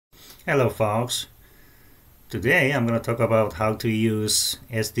Hello folks, today I'm going to talk about how to use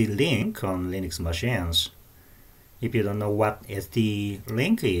stlink on Linux machines. If you don't know what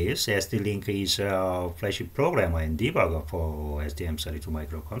stlink is a flashy programmer and debugger for stm32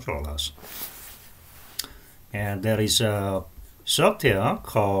 microcontrollers. And there is a software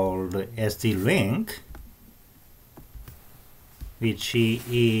called stlink, which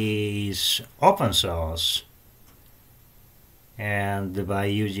is open source. And by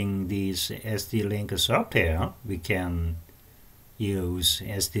using this stlink software, we can use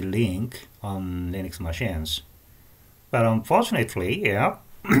stlink on Linux machines. But unfortunately,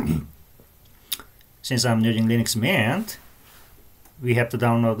 since I'm using Linux Mint, we have to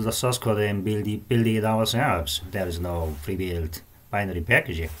download the source code and build it ourselves. There is no pre-built binary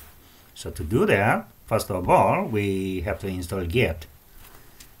packaging. So to do that, first of all, we have to install git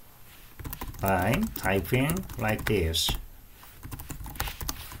by typing like this.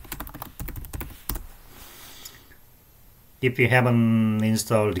 If you haven't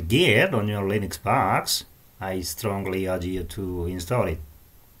installed git on your Linux box, I strongly urge you to install it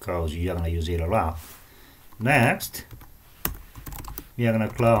because you're going to use it a lot. Next, we are going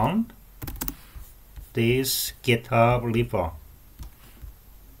to clone this GitHub repo.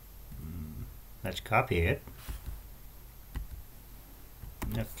 Let's copy it.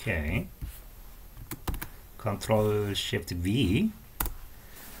 Okay. Control-Shift-V.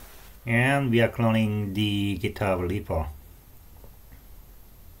 And we are cloning the GitHub repo.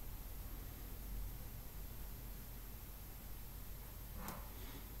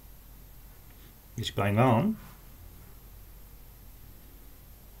 It's going on.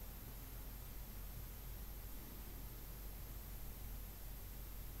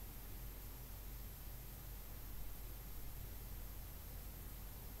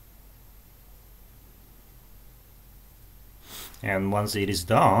 And once it is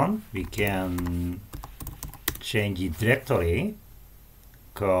done, we can change the directory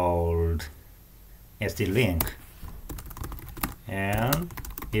called stlink. And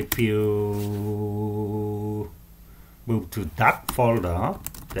if you move to that folder,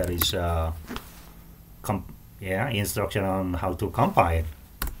 there is a instruction on how to compile it.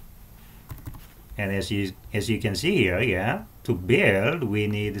 And as you can see here, to build we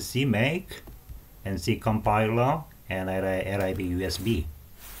need cmake andccompiler and lib-usb.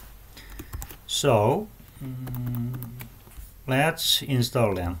 So let's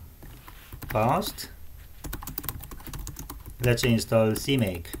install them. First, let's install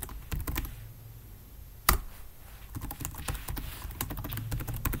cmake.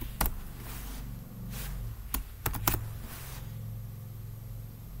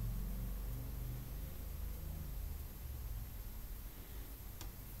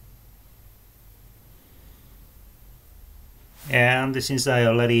 And since I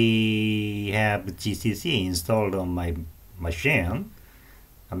already have GCC installed on my machine,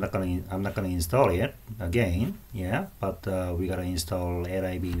 I'm not gonna install it again, but we gotta install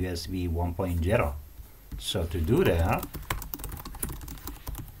lib-usb 1.0. So to do that,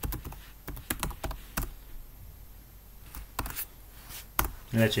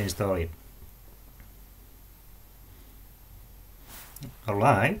 let's install it.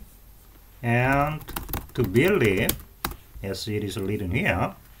 Alright, and to build it, as it is written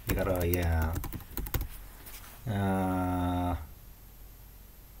here, we gotta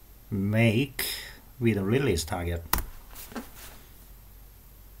make with a release target.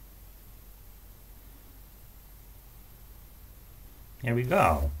 Here we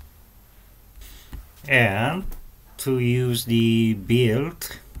go. And to use the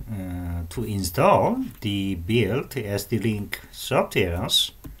build, to install the build stlink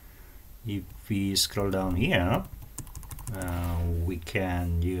softwares, if we scroll down here, we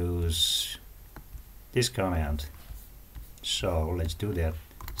can use this command. So let's do that.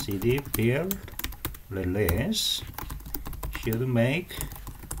 Cd build release should make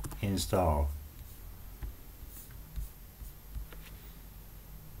install.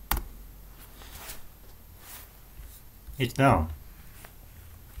 It's done.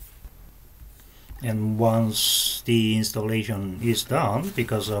 And once the installation is done,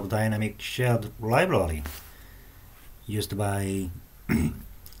 because of dynamic shared library used by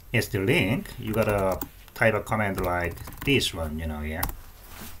stlink, you gotta type a command like this one,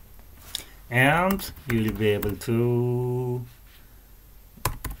 and you'll be able to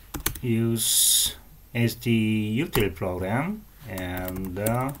use stutil program and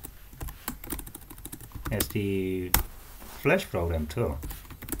stflash program too.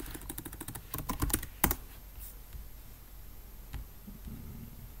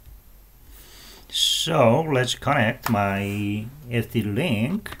 So let's connect my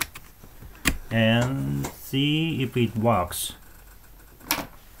stlink and see if it works.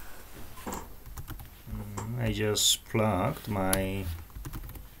 I just plugged my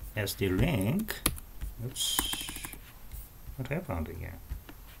stlink. Oops, what happened again?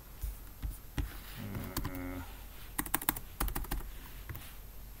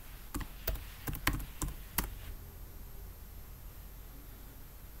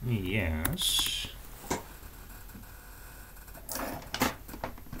 Yes.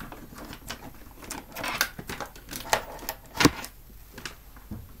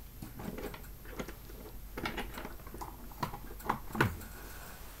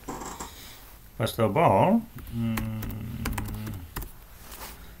 First of all,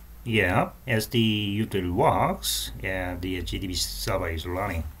 yeah, as the util works, yeah, the HTTP server is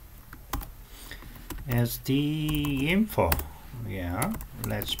running. As the info, yeah,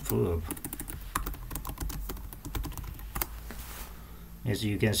 let's prove. As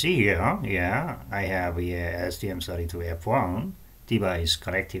you can see here, yeah, I have a STM32F1 device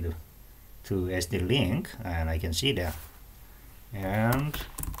connected to stlink, and I can see that. And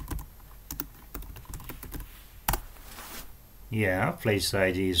yeah, flash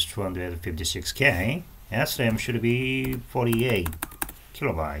size is 256K. SRAM should be 48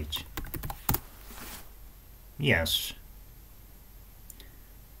 kilobytes. Yes.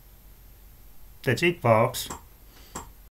 That's it, folks.